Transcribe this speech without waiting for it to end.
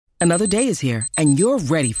Another day is here, and you're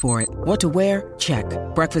ready for it. What to wear? Check.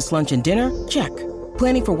 Breakfast, lunch, and dinner? Check.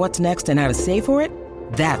 Planning for what's next and how to save for it?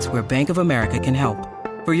 That's where Bank of America can help.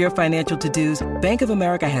 For your financial to-dos, Bank of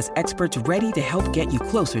America has experts ready to help get you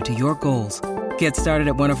closer to your goals. Get started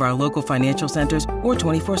at one of our local financial centers or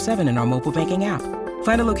 24/7 in our mobile banking app.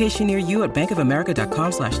 Find a location near you at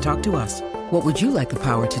bankofamerica.com/talktous. What would you like the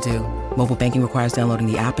power to do? Mobile banking requires downloading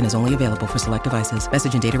the app and is only available for select devices.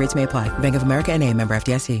 Message and data rates may apply. Bank of America N.A., member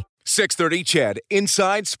FDIC. 630 CHED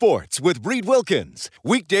Inside Sports with Reed Wilkins.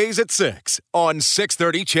 Weekdays at 6 on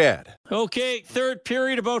 630 CHED. Okay, third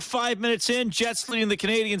period, about 5 minutes in. Jets leading the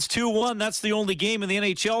Canadians 2-1. That's the only game in the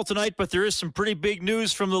NHL tonight, but there is some pretty big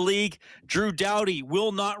news from the league. Drew Doughty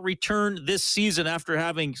will not return this season after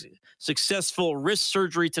having successful wrist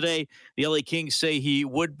surgery today. The LA Kings say he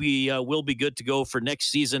will be good to go for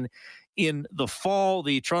next season. In the fall,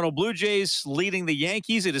 the Toronto Blue Jays leading the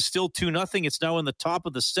Yankees. It is still 2-0. It's now in the top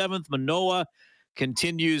of the seventh. Manoah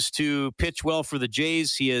continues to pitch well for the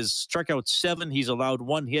Jays. He has struck out 7. He's allowed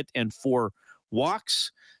 1 hit and 4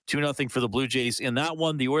 walks. 2-0 for the Blue Jays in that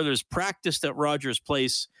one. The Oilers practiced at Rogers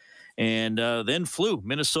Place and then flew.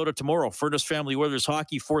 Minnesota tomorrow. Furnace Family Oilers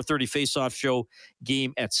Hockey, 4:30 face-off show.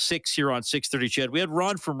 Game at 6 here on 630 CHED. We had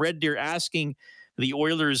Ron from Red Deer asking the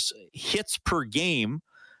Oilers hits per game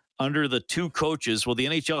under the two coaches. Well, the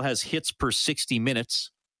NHL has hits per 60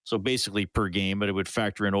 minutes, so basically per game, but it would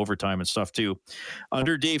factor in overtime and stuff too.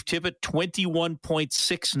 Under Dave Tippett,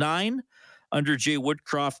 21.69. Under Jay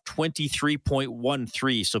Woodcroft,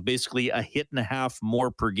 23.13. So basically a hit and a half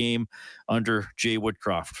more per game under Jay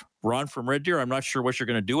Woodcroft. Ron from Red Deer, I'm not sure what you're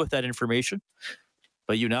going to do with that information,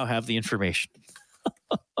 but you now have the information.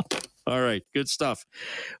 All right, good stuff.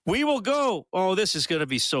 We will go, this is going to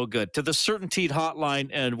be so good, to the Certainteed Hotline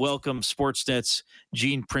and welcome Sportsnet's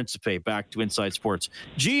Gene Principe back to Inside Sports.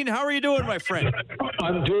 Gene, how are you doing, my friend?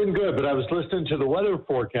 I'm doing good, but I was listening to the weather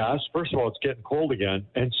forecast. First of all, it's getting cold again.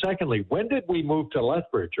 And secondly, when did we move to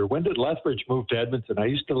Lethbridge, or when did Lethbridge move to Edmonton? I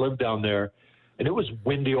used to live down there, and it was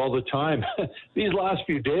windy all the time. These last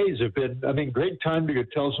few days have been, great time to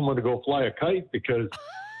tell someone to go fly a kite, because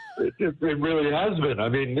it really has been.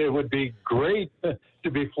 It would be great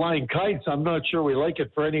to be flying kites. I'm not sure we like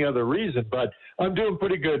it for any other reason, but I'm doing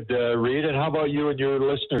pretty good, Reed. And how about you and your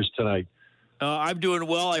listeners tonight? I'm doing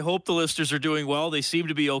well. I hope the listeners are doing well. They seem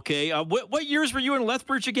to be okay. What years were you in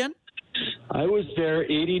Lethbridge again? I was there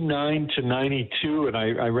 89 to 92, and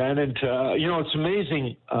I ran into, it's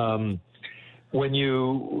amazing when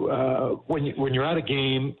you're at a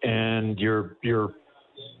game and you're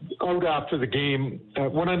out after the game.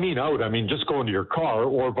 When I mean out, I mean just going to your car,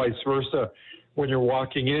 or vice versa. When you're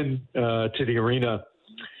walking in to the arena,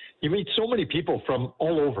 you meet so many people from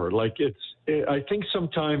all over. I think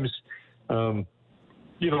sometimes, I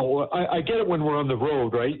get it when we're on the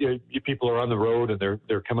road, right? You people are on the road and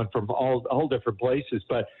they're coming from all different places.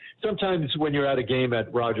 But sometimes when you're at a game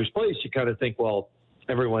at Rogers Place, you kind of think, well,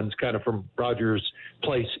 everyone's kind of from Rogers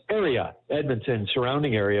Place area, Edmonton,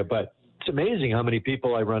 surrounding area. But it's amazing how many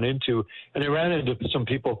people I run into, and I ran into some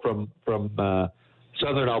people from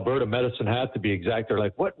southern Alberta, Medicine Hat to be exact. They're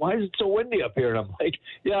like, "What? Why is it so windy up here?" And I'm like,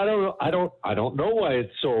 "Yeah, I don't know. I don't know why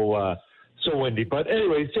it's so windy." But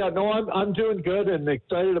anyways, I'm doing good and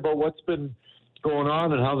excited about what's been going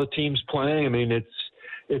on and how the team's playing.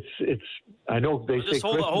 It's. I know they say.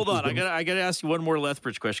 Hold on. I got to ask you one more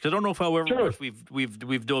Lethbridge question, because I don't know if, however, sure,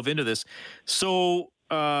 we've dove into this. So.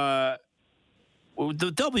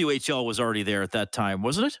 The WHL was already there at that time,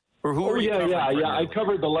 wasn't it? Or who were you covering? Yeah. I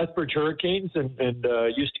covered the Lethbridge Hurricanes and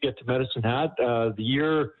used to get to Medicine Hat. The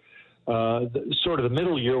year, sort of the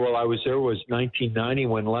middle year while I was there was 1990,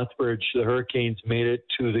 when Lethbridge, the Hurricanes, made it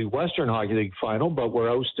to the Western Hockey League final, but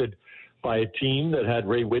were ousted by a team that had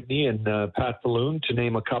Ray Whitney and Pat Falloon, to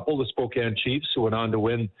name a couple, the Spokane Chiefs, who went on to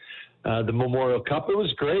win the Memorial Cup. It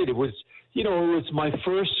was great. It was my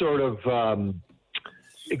first sort of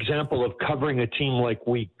example of covering a team like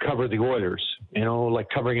we cover the Oilers, like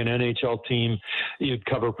covering an NHL team. You'd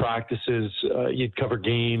cover practices, you'd cover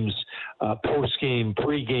games, post-game,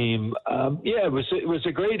 pre-game. It was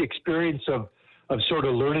a great experience of sort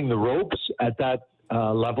of learning the ropes at that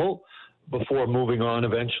level before moving on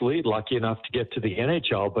eventually, lucky enough to get to the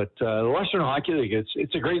NHL. But the Western Hockey League,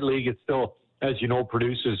 it's a great league. It still, as you know,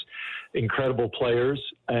 produces incredible players.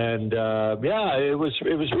 And it was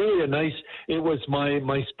really it was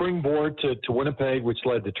my springboard to Winnipeg, which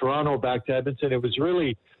led to Toronto, back to Edmonton. It was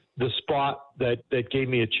really the spot that gave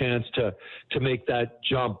me a chance to make that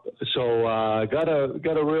jump. So got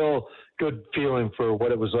a real good feeling for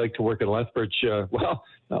what it was like to work in Lethbridge. 02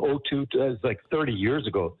 is like 30 years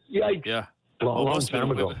ago. Yikes. Yeah. Long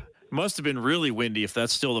time ago. Must have been really windy if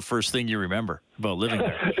that's still the first thing you remember about living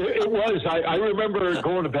there. It was. I remember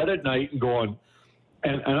going to bed at night and going,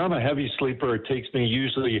 and I'm a heavy sleeper. It takes me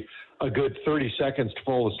usually a good 30 seconds to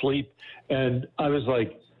fall asleep. And I was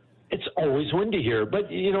like, it's always windy here. But,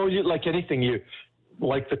 you know, like anything, you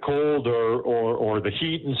like the cold or the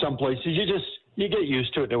heat in some places, you get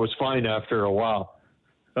used to it. And it was fine after a while.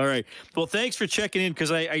 All right. Well, thanks for checking in,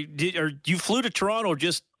 because you flew to Toronto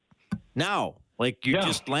just now. Like you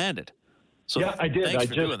just landed. So yeah, I did. Thanks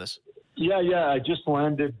for doing this. Yeah. I just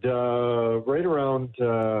landed right around.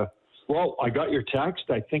 I got your text.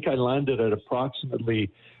 I think I landed at approximately.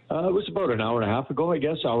 It was about an hour and a half ago, I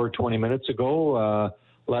guess. Hour 20 minutes ago.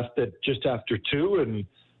 Left at just after 2, and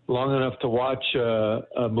long enough to watch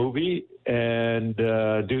a movie and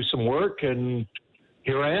do some work. And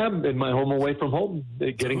here I am in my home away from home,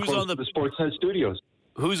 getting close to the Sportsnet studios.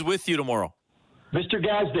 Who's with you tomorrow? Mr.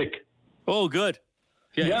 Gazdic. Oh, good.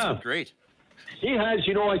 Yeah, he's been great. He has.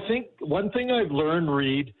 You know, I think one thing I've learned,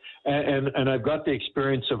 Reed, and I've got the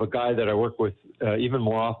experience of a guy that I work with even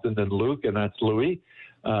more often than Luke, and that's Louis.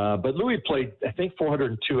 But Louis played, I think,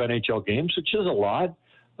 402 NHL games, which is a lot.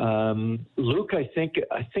 Luke, I think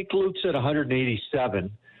Luke's at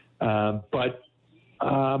 187. But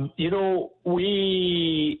you know,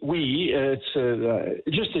 it's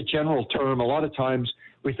just a general term. A lot of times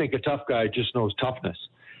we think a tough guy just knows toughness.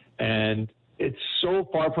 And it's so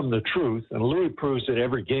far from the truth, and Louis proves it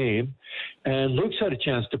every game. And Luke's had a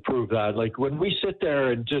chance to prove that. Like when we sit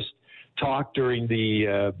there and just talk during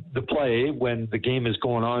the play, when the game is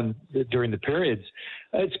going on during the periods,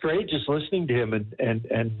 it's great just listening to him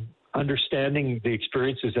and understanding the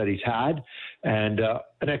experiences that he's had. And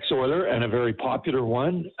an ex-Oiler and a very popular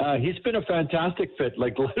one. He's been a fantastic fit.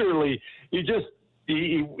 Like literally,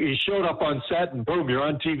 he showed up on set and boom, you're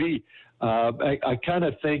on TV. I kind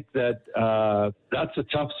of think that that's a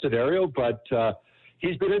tough scenario, but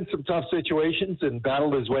he's been in some tough situations and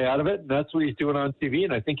battled his way out of it, and that's what he's doing on TV,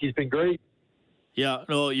 and I think he's been great. Yeah,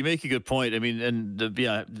 no, you make a good point. I mean, and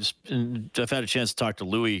I've had a chance to talk to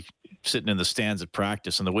Louis sitting in the stands at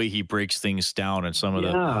practice, and the way he breaks things down and some of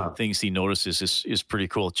the things he notices is pretty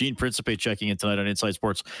cool. Gene Principe checking in tonight on Inside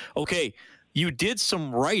Sports. Okay, you did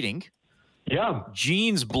some writing. Yeah.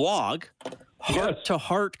 Gene's blog.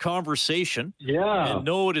 Heart-to-heart conversation. Yeah. And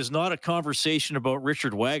no, it is not a conversation about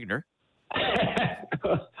Richard Wagner.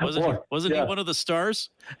 Wasn't he one of the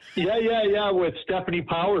stars? Yeah, with Stephanie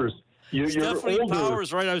Powers. Stephanie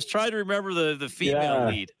Powers, right? I was trying to remember the female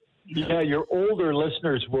lead. Yeah, your older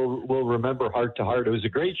listeners will remember Heart to Heart. It was a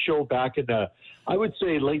great show back in the, I would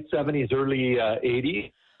say, late 70s, early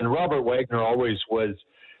 80s. And Robert Wagner always was,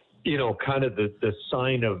 you know, kind of the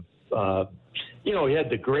sign of, you know, he had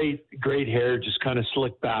the great hair, just kind of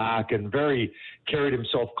slicked back and carried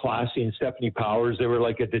himself classy. And Stephanie Powers, they were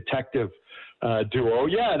like a detective duo.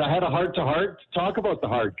 Yeah, and I had a heart-to-heart to talk about the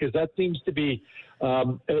heart, because that seems to be,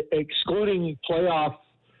 excluding playoff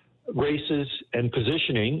races and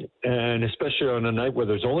positioning, and especially on a night where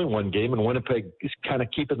there's only one game and Winnipeg is kind of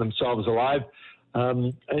keeping themselves alive,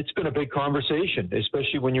 it's been a big conversation,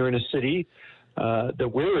 especially when you're in a city that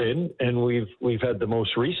we're in, and we've had the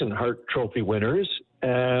most recent Hart Trophy winners.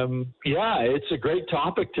 It's a great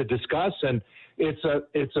topic to discuss, and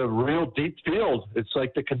it's a real deep field. It's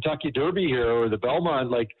like the Kentucky Derby here or the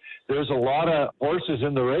Belmont. Like there's a lot of horses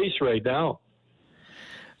in the race right now.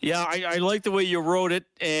 Yeah, I like the way you wrote it,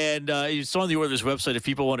 and it's on the Oilers website if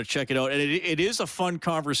people want to check it out. And it is a fun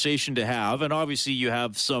conversation to have, and obviously you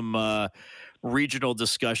have some regional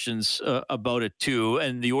discussions about it too.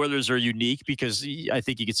 And the Oilers are unique because I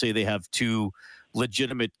think you could say they have two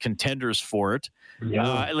legitimate contenders for it.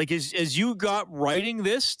 Yeah. As you got writing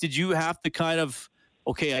this, did you have to kind of,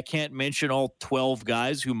 okay, I can't mention all 12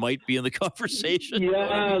 guys who might be in the conversation?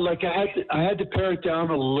 Yeah, like I had to pare it down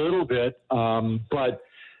a little bit, but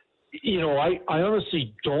you know, I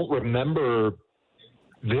honestly don't remember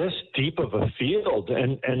this deep of a field.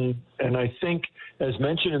 And I think, as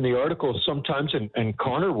mentioned in the article, sometimes, and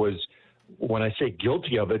Connor was, when I say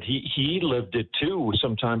guilty of it, he lived it too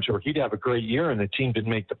sometimes, where he'd have a great year and the team didn't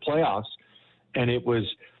make the playoffs. And it was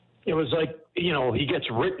like, you know, he gets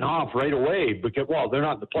written off right away because, well, they're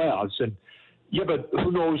not in the playoffs. And yeah, but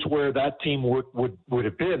who knows where that team would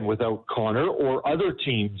have been without Connor, or other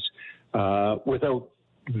teams without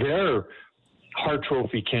their Hart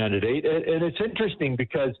Trophy candidate. And it's interesting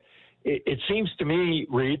because it seems to me,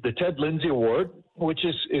 Reed, the Ted Lindsay Award, which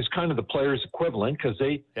is kind of the players' equivalent because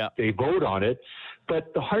they vote on it.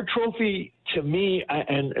 But the Hart Trophy, to me,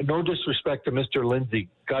 and no disrespect to Mr. Lindsay,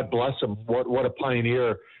 God bless him, what a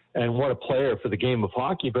pioneer and what a player for the game of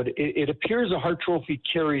hockey. But it appears a Hart Trophy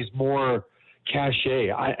carries more cachet.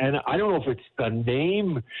 And I don't know if it's the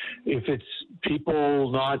name, if it's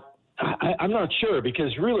people not. I'm not sure,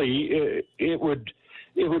 because really it would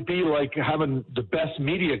be like having the best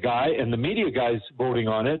media guy and the media guys voting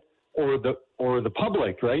on it, or the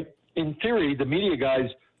public, right? In theory, the media guys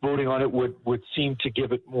voting on it would seem to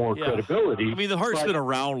give it more credibility. I mean, the Hart's been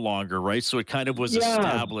around longer, right? So it kind of was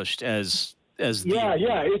established as It's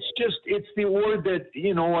the award that,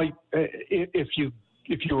 if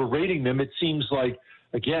you were rating them, it seems like,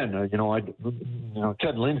 again,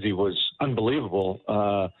 Ted Lindsay was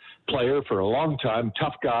unbelievable player for a long time,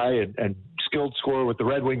 tough guy and skilled scorer with the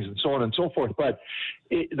Red Wings and so on and so forth. But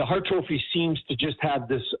the Hart Trophy seems to just have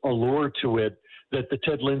this allure to it that the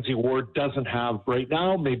Ted Lindsay Award doesn't have right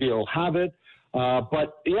now. Maybe it'll have it.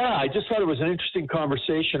 But I just thought it was an interesting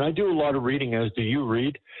conversation. I do a lot of reading, as do you,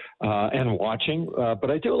 Reed, and watching.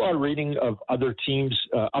 But I do a lot of reading of other teams'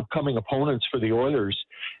 upcoming opponents for the Oilers.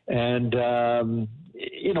 And,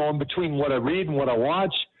 in between what I read and what I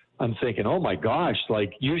watch, I'm thinking, oh, my gosh,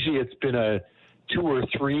 like usually it's been a 2 or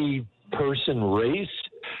 3 person race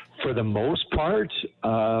for the most part.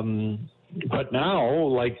 But now,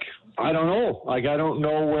 like, I don't know. Like, I don't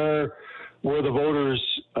know where the voters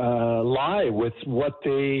lie with what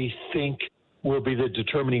they think will be the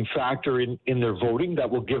determining factor in their voting that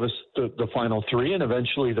will give us the final 3 and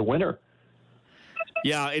eventually the winner.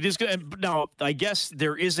 Yeah, it is good. Now, I guess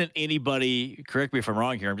there isn't anybody, correct me if I'm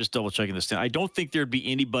wrong here, I'm just double checking this. I don't think there'd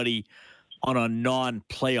be anybody on a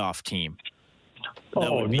non-playoff team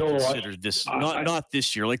that would be considered not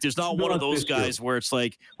this year. Like, there's not one of those guys where it's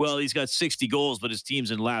like, well, he's got 60 goals, but his team's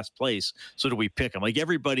in last place, so do we pick him? Like,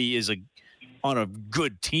 everybody is on a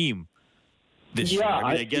good team this year.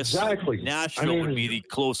 I guess exactly. Nashville would be the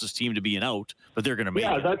closest team to being out, but they're going to make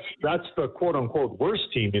it. Yeah, that's the quote-unquote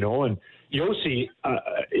worst team, and Josi,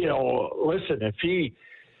 listen, if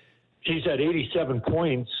he's at 87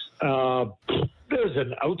 points, there's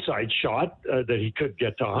an outside shot that he could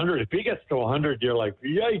get to 100. If he gets to 100, you're like,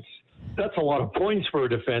 yikes, that's a lot of points for a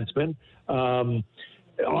defenseman.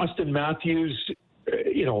 Austin Matthews,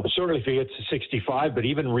 certainly if he gets to 65, but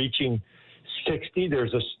even reaching 60,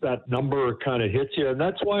 that number kind of hits you. And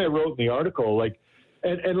that's why I wrote in the article, like,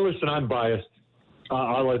 and listen, I'm biased.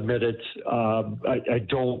 I'll admit it. I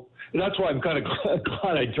don't. That's why I'm kind of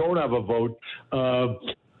glad I don't have a vote.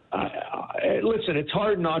 Listen, it's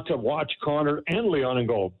hard not to watch Connor and Leon and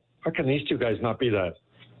go, how can these two guys not be the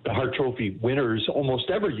Hart Trophy winners almost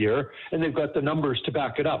every year? And they've got the numbers to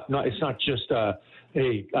back it up. It's not just,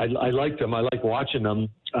 hey, I like them. I like watching them.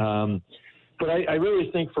 But I really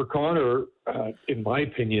think for Connor, in my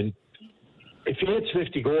opinion, if he hits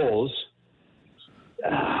 50 goals,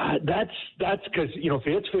 that's because, if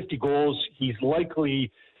he hits 50 goals, he's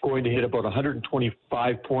likely going to hit about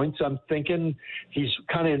 125 points. I'm thinking he's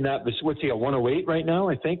kind of in that. What's he at, 108 right now?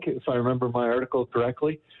 I think, if I remember my article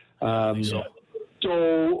correctly. So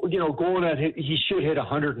going at he should hit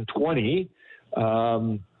 120.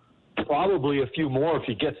 Probably a few more if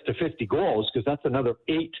he gets to 50 goals, because that's another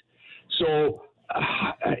 8. So,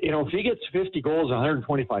 if he gets 50 goals,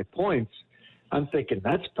 125 points, I'm thinking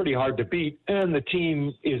that's pretty hard to beat. And the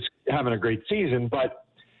team is having a great season. But,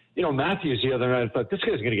 Matthews the other night, I thought, this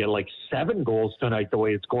guy's going to get like 7 goals tonight the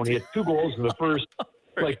way it's going. He had 2 goals in the first,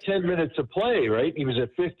 10 minutes of play, right? He was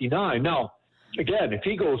at 59. Now, again, if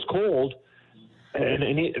he goes cold, and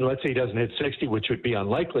let's say he doesn't hit 60, which would be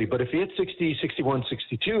unlikely, but if he hits 60, 61,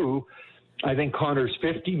 62, I think Connor's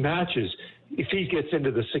 50 matches. If he gets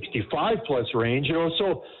into the 65-plus range,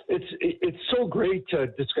 so it's so great to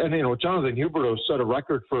discuss. Jonathan Huberdeau set a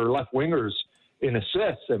record for left wingers in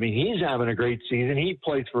assists. I mean, he's having a great season. He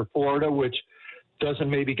plays for Florida, which doesn't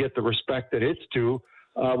maybe get the respect that it's due.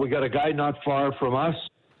 We got a guy not far from us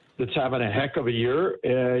that's having a heck of a year,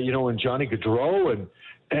 in Johnny Gaudreau,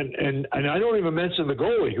 and I don't even mention the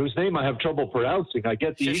goalie, whose name I have trouble pronouncing. I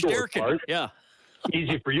get the Eagles part. Yeah.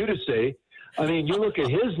 Easy for you to say. I mean, you look at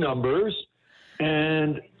his numbers,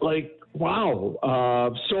 and like,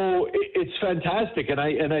 wow. So it's fantastic, and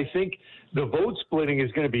I think the vote splitting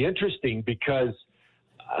is going to be interesting because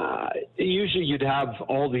usually you'd have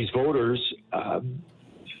all these voters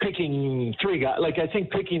picking 3 guys. Like, I think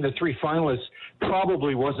picking the 3 finalists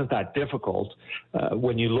probably wasn't that difficult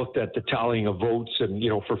when you looked at the tallying of votes and,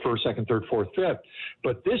 for first, second, third, fourth, fifth.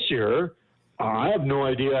 But this year, I have no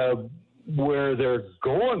idea where they're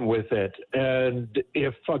going with it. And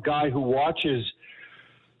if a guy who watches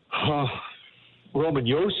Roman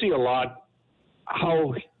Josi a lot,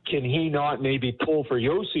 how can he not maybe pull for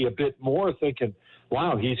Josi a bit more, thinking,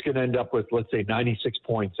 wow, he's going to end up with, let's say, 96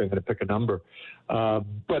 points. I'm going to pick a number.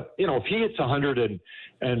 But, if he hits 100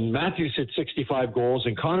 and Matthews hits 65 goals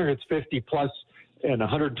and Connor hits 50 plus and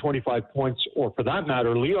 125 points, or for that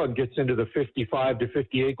matter, Leon gets into the 55 to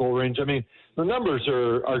 58 goal range. I mean, the numbers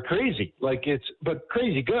are crazy. But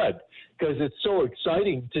crazy good, because it's so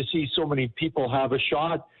exciting to see so many people have a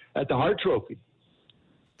shot at the Hart Trophy.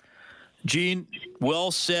 Gene,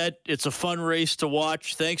 well said. It's a fun race to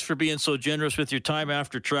watch. Thanks for being so generous with your time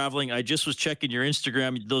after traveling. I just was checking your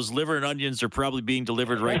Instagram. Those liver and onions are probably being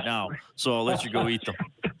delivered right now, so I'll let you go eat them.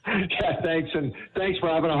 Yeah, thanks. And thanks for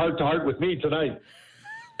having a heart-to-heart with me tonight.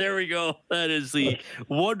 There we go. That is the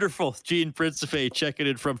wonderful Gene Principe checking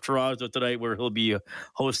in from Toronto tonight, where he'll be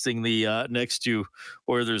hosting the next two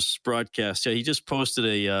Oilers broadcasts. Yeah, he just posted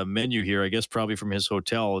a menu here, I guess probably from his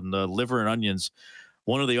hotel, and liver and onions,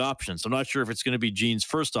 one of the options. I'm not sure if it's going to be Gene's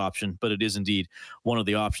first option, but it is indeed one of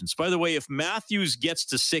the options. By the way, if Matthews gets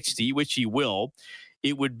to 60, which he will,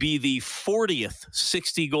 it would be the 40th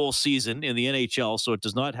 60-goal season in the NHL, so it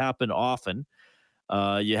does not happen often.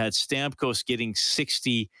 You had Stamkos getting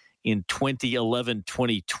 60 in 2011,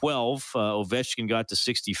 2012. Ovechkin got to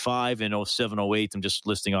 65 in 07, 08. I'm just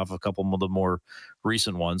listing off a couple of the more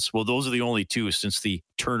recent ones. Well, those are the only two since the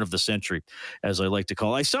turn of the century, as I like to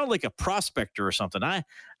call it. I sound like a prospector or something.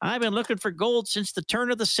 I've been looking for gold since the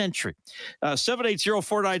turn of the century.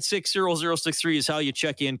 780-496-0063 is how you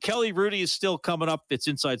check in. Kelly Hrudey is still coming up. It's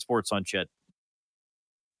Inside Sports on Ched.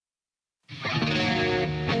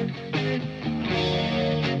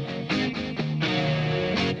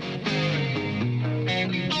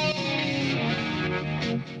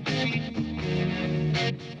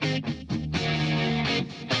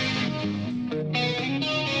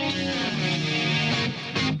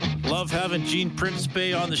 Love having Gene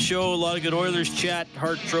Principe on the show. A lot of good Oilers chat,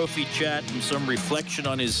 Hart Trophy chat, and some reflection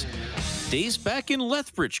on his days back in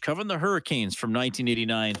Lethbridge, covering the Hurricanes from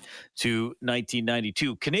 1989 to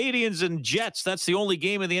 1992. Canadians and Jets, that's the only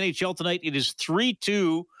game in the NHL tonight. It is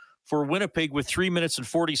 3-2 for Winnipeg with 3 minutes and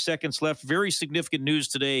 40 seconds left. Very significant news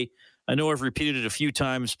today. I know I've repeated it a few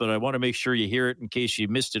times, but I want to make sure you hear it in case you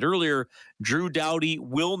missed it earlier. Drew Doughty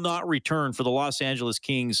will not return for the Los Angeles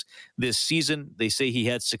Kings this season. They say he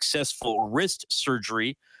had successful wrist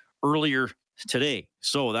surgery earlier today.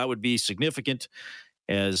 So that would be significant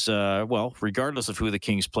as, regardless of who the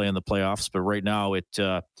Kings play in the playoffs. But right now it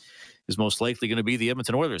is most likely going to be the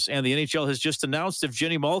Edmonton Oilers. And the NHL has just announced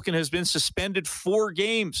Evgeny Malkin has been suspended 4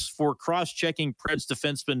 games for cross-checking Preds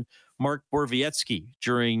defenseman Mark Borowiecki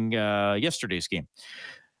during yesterday's game.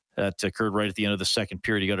 That occurred right at the end of the second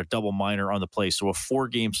period. He got a double minor on the play. So a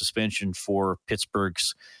 4-game suspension for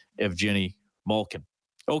Pittsburgh's Evgeny Malkin.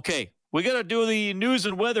 Okay, we got to do the news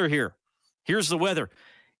and weather here. Here's the weather.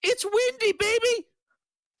 It's windy, baby.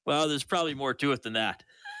 Well, there's probably more to it than that.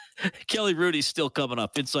 Kelly Hrudey's still coming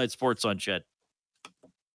up. Inside Sports on Ched.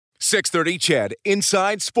 630 Ched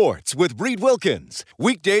Inside Sports with Reed Wilkins.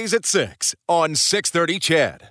 Weekdays at 6 on 630 Ched.